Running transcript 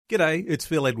G'day, it's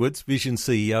Phil Edwards, Vision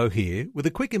CEO here, with a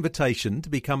quick invitation to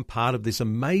become part of this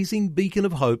amazing beacon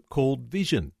of hope called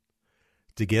Vision.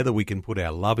 Together we can put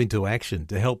our love into action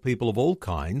to help people of all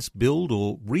kinds build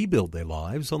or rebuild their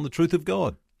lives on the truth of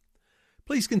God.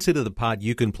 Please consider the part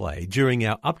you can play during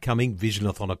our upcoming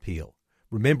Visionathon appeal,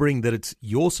 remembering that it's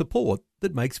your support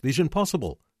that makes Vision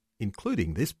possible,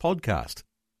 including this podcast.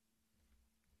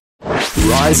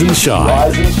 Rise and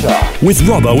Shine with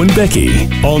Robbo and Becky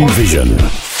on Vision.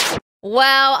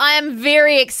 Well, I am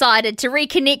very excited to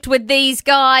reconnect with these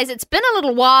guys. It's been a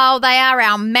little while. They are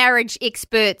our marriage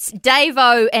experts,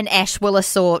 Dave-O and Ash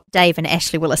Willis, or Dave and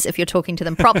Ashley Willis if you're talking to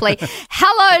them properly.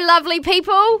 Hello, lovely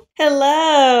people.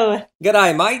 Hello.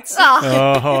 G'day, mates.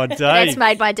 Oh, Dave. That's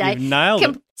made by Dave. You've nailed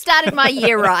it. Started my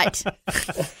year right.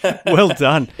 Well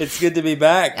done. It's good to be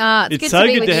back. It's It's good so to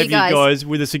be good with to have you guys.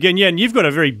 with us again. Yeah, and you've got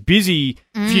a very busy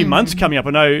few months coming up.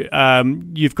 I know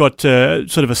you've got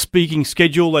sort of a speaking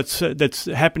schedule that's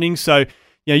happening. So,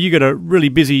 you've got a really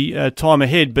busy time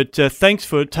ahead. But thanks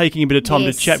for taking a bit of time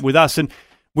to chat with us. And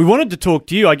we wanted to talk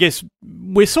to you. I guess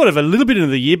we're sort of a little bit into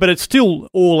the year, but it's still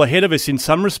all ahead of us in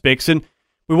some respects. And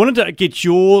we wanted to get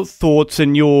your thoughts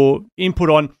and your input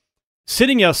on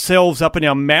setting ourselves up and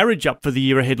our marriage up for the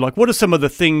year ahead. Like, what are some of the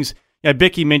things,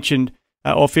 Becky mentioned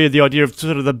off air, the idea of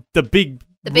sort of the big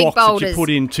rocks boulders that you put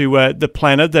into the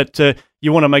planner that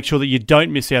you want to make sure that you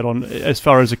don't miss out on as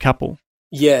far as a couple.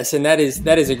 Yes, and that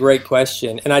is a great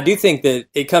question. And I do think that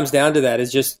it comes down to that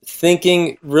is just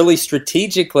thinking really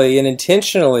strategically and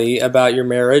intentionally about your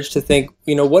marriage to think,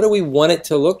 what do we want it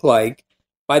to look like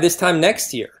by this time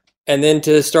next year? And then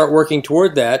to start working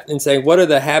toward that and saying, what are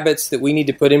the habits that we need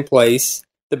to put in place,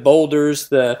 the boulders,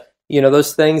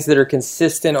 those things that are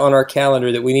consistent on our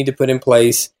calendar that we need to put in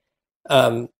place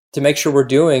to make sure we're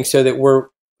doing so that we're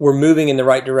moving in the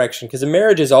right direction. Because a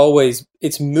marriage is always,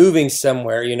 it's moving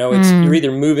somewhere, you're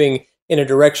either moving in a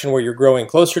direction where you're growing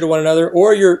closer to one another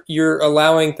or you're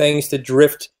allowing things to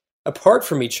drift apart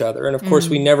from each other. And of course,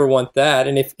 we never want that.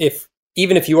 And if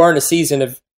even if you are in a season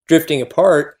of drifting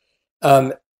apart,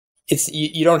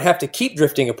 you don't have to keep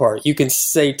drifting apart. You can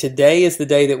say today is the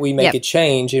day that we make a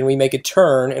change and we make a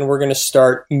turn and we're going to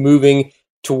start moving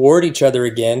toward each other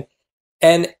again.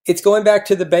 And it's going back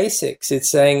to the basics. It's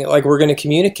saying like we're going to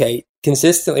communicate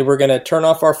consistently. We're going to turn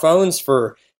off our phones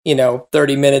for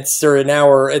 30 minutes or an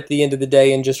hour at the end of the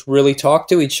day and just really talk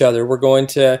to each other. We're going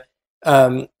to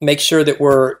make sure that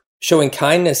we're showing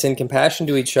kindness and compassion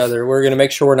to each other. We're going to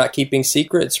make sure we're not keeping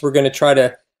secrets. We're going to try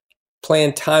to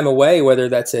plan time away, whether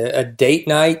that's a date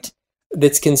night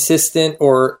that's consistent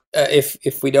or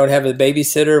if we don't have a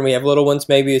babysitter and we have little ones,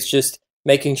 maybe it's just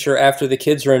making sure after the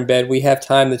kids are in bed, we have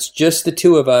time that's just the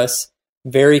two of us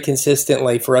very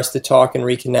consistently for us to talk and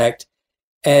reconnect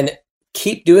and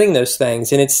keep doing those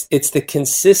things. And it's the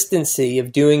consistency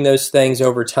of doing those things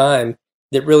over time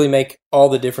that really make all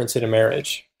the difference in a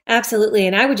marriage. Absolutely.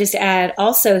 And I would just add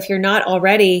also, if you're not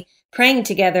already praying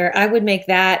together, I would make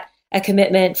that a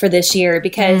commitment for this year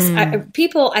because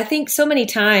I think so many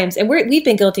times, and we've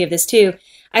been guilty of this too,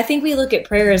 I think we look at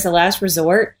prayer as a last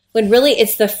resort when really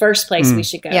it's the first place we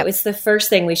should go. Yep. It's the first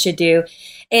thing we should do.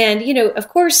 And, of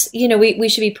course, we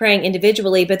should be praying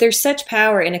individually, but there's such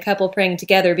power in a couple praying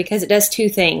together because it does two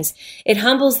things. It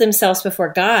humbles themselves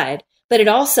before God, but it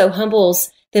also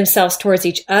humbles themselves towards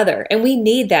each other. And we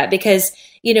need that because,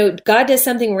 God does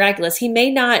something miraculous. He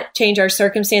may not change our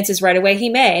circumstances right away. He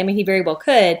may. I mean, he very well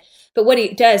could. But what he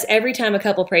does every time a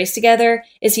couple prays together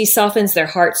is he softens their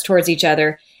hearts towards each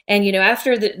other. And,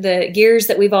 after the years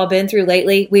that we've all been through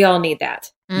lately, we all need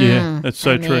that. Yeah, that's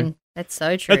so true. That's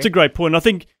so true. That's a great point. And I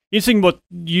think interesting what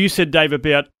you said, Dave,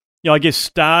 about, I guess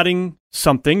starting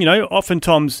something,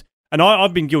 oftentimes, and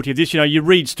I've been guilty of this, you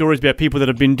read stories about people that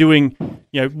have been doing,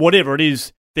 whatever it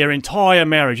is, their entire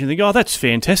marriage and think, oh, that's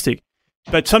fantastic.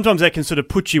 But sometimes that can sort of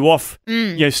put you off,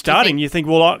 starting. You think,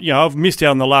 well, I've missed out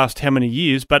on the last how many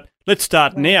years, but let's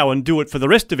start now and do it for the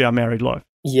rest of our married life.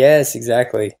 Yes,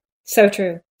 exactly. So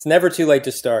true. It's never too late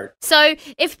to start. So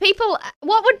if people,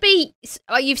 what would be,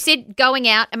 you've said going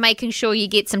out and making sure you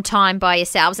get some time by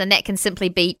yourselves, and that can simply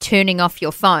be turning off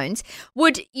your phones.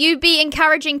 Would you be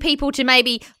encouraging people to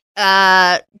maybe,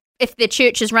 if the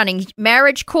church is running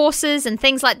marriage courses and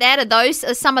things like that, are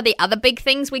those some of the other big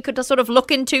things we could sort of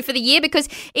look into for the year? Because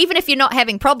even if you're not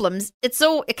having problems,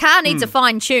 a car needs a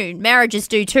fine tune. Marriages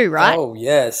do too, right? Oh,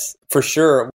 yes, for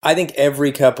sure. I think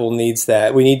every couple needs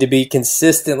that. We need to be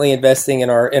consistently investing in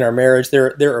our marriage.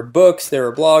 There are books, there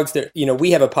are blogs.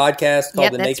 We have a podcast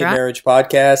called the Naked Marriage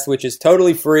Podcast, which is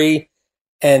totally free.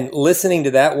 And listening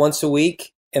to that once a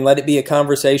week and let it be a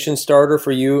conversation starter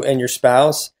for you and your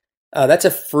spouse. That's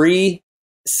a free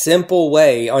simple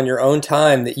way on your own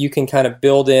time that you can kind of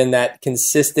build in that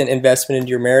consistent investment into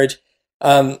your marriage.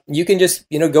 You can just,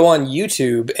 go on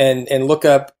YouTube and look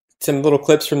up some little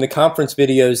clips from the conference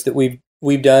videos that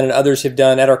we've done and others have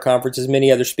done at our conferences,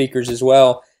 many other speakers as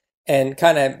well, and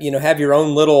kind of, have your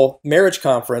own little marriage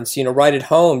conference, right at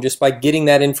home, just by getting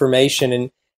that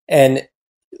information and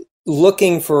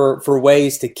looking for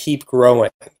ways to keep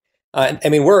growing.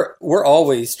 We're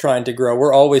always trying to grow.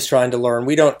 We're always trying to learn.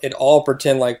 We don't at all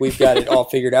pretend like we've got it all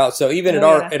figured out. So even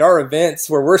at our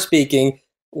events where we're speaking,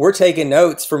 we're taking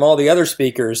notes from all the other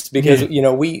speakers because,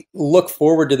 we look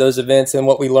forward to those events and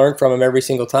what we learn from them every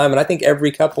single time. And I think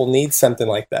every couple needs something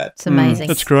like that. It's amazing.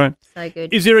 That's great. So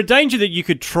good. Is there a danger that you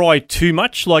could try too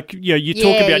much? Like, you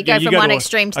talk about... you go from one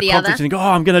extreme to the other. And think,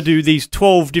 I'm going to do these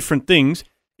 12 different things.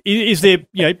 Is there,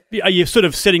 are you sort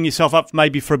of setting yourself up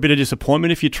maybe for a bit of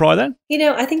disappointment if you try that?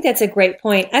 I think that's a great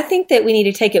point. I think that we need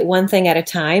to take it one thing at a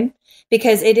time.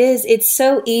 Because it's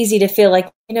so easy to feel like,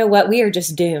 we are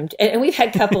just doomed. And we've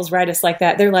had couples write us like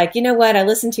that. They're like, I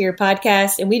listened to your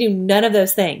podcast and we do none of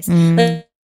those things.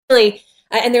 Really,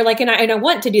 and they're like, and I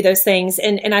want to do those things.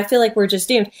 And I feel like we're just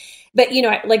doomed. But,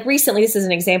 like recently, this is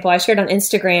an example. I shared on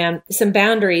Instagram some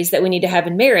boundaries that we need to have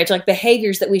in marriage, like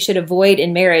behaviors that we should avoid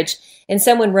in marriage. And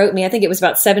someone wrote me, I think it was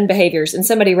about 7 behaviors. And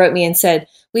somebody wrote me and said,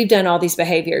 we've done all these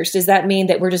behaviors. Does that mean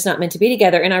that we're just not meant to be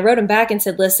together? And I wrote them back and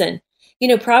said, listen,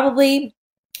 probably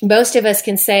most of us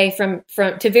can say from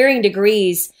to varying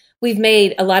degrees, we've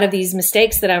made a lot of these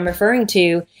mistakes that I'm referring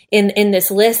to in this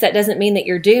list. That doesn't mean that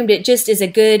you're doomed. It just is a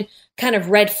good kind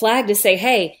of red flag to say,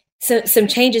 hey, some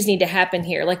changes need to happen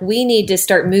here. Like we need to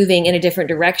start moving in a different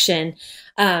direction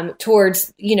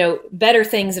towards, better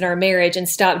things in our marriage and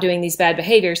stop doing these bad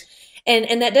behaviors.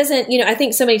 And that doesn't, I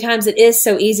think so many times it is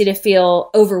so easy to feel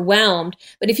overwhelmed.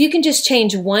 But if you can just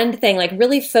change one thing, like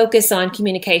really focus on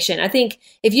communication. I think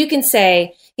if you can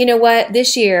say,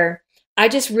 this year, I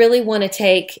just really want to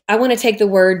take the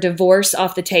word divorce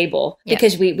off the table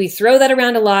because we throw that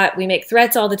around a lot. We make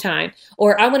threats all the time.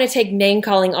 Or I want to take name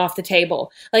calling off the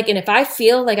table. Like, and if I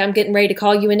feel like I'm getting ready to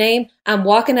call you a name, I'm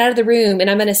walking out of the room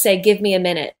and I'm going to say, give me a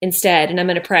minute instead. And I'm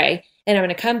going to pray and I'm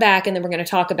going to come back and then we're going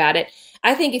to talk about it.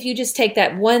 I think if you just take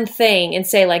that one thing and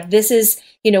say like, this is,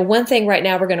 one thing right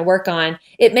now we're going to work on,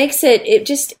 it makes it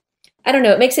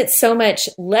makes it so much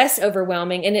less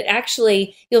overwhelming. And it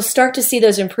actually, you'll start to see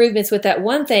those improvements with that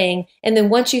one thing. And then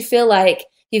once you feel like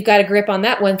you've got a grip on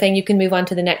that one thing, you can move on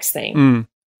to the next thing.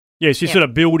 Yes, you're sort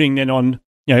of building then on,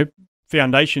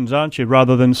 foundations, aren't you?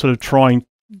 Rather than sort of trying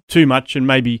too much and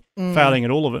maybe failing at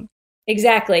all of it.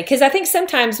 Exactly. Because I think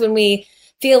sometimes when we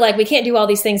feel like we can't do all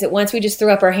these things at once, we just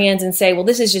throw up our hands and say, well,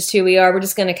 this is just who we are. We're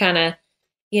just going to kind of,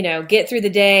 get through the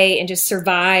day and just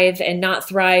survive and not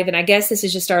thrive. And I guess this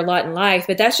is just our lot in life,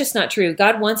 but that's just not true.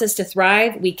 God wants us to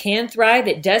thrive. We can thrive.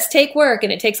 It does take work,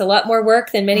 and it takes a lot more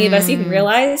work than many of us even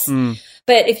realize.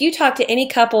 But if you talk to any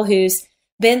couple who's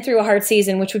been through a hard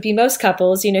season, which would be most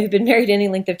couples, who've been married any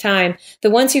length of time, the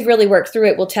ones who've really worked through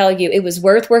it will tell you it was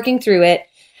worth working through it.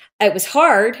 It was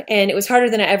hard, and it was harder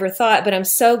than I ever thought, but I'm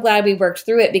so glad we worked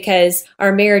through it because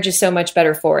our marriage is so much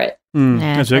better for it.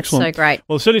 That's excellent. So great.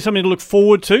 Well, certainly something to look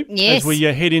forward to as we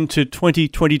head into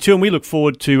 2022, and we look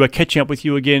forward to catching up with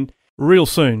you again real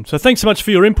soon. So thanks so much for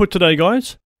your input today,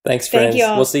 guys. Thanks, friends. Thank you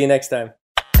all. We'll see you next time.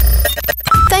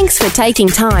 Thanks for taking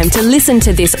time to listen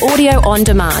to this audio on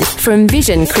demand from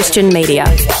Vision Christian Media.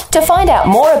 To find out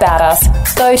more about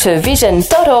us, go to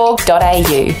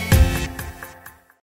vision.org.au.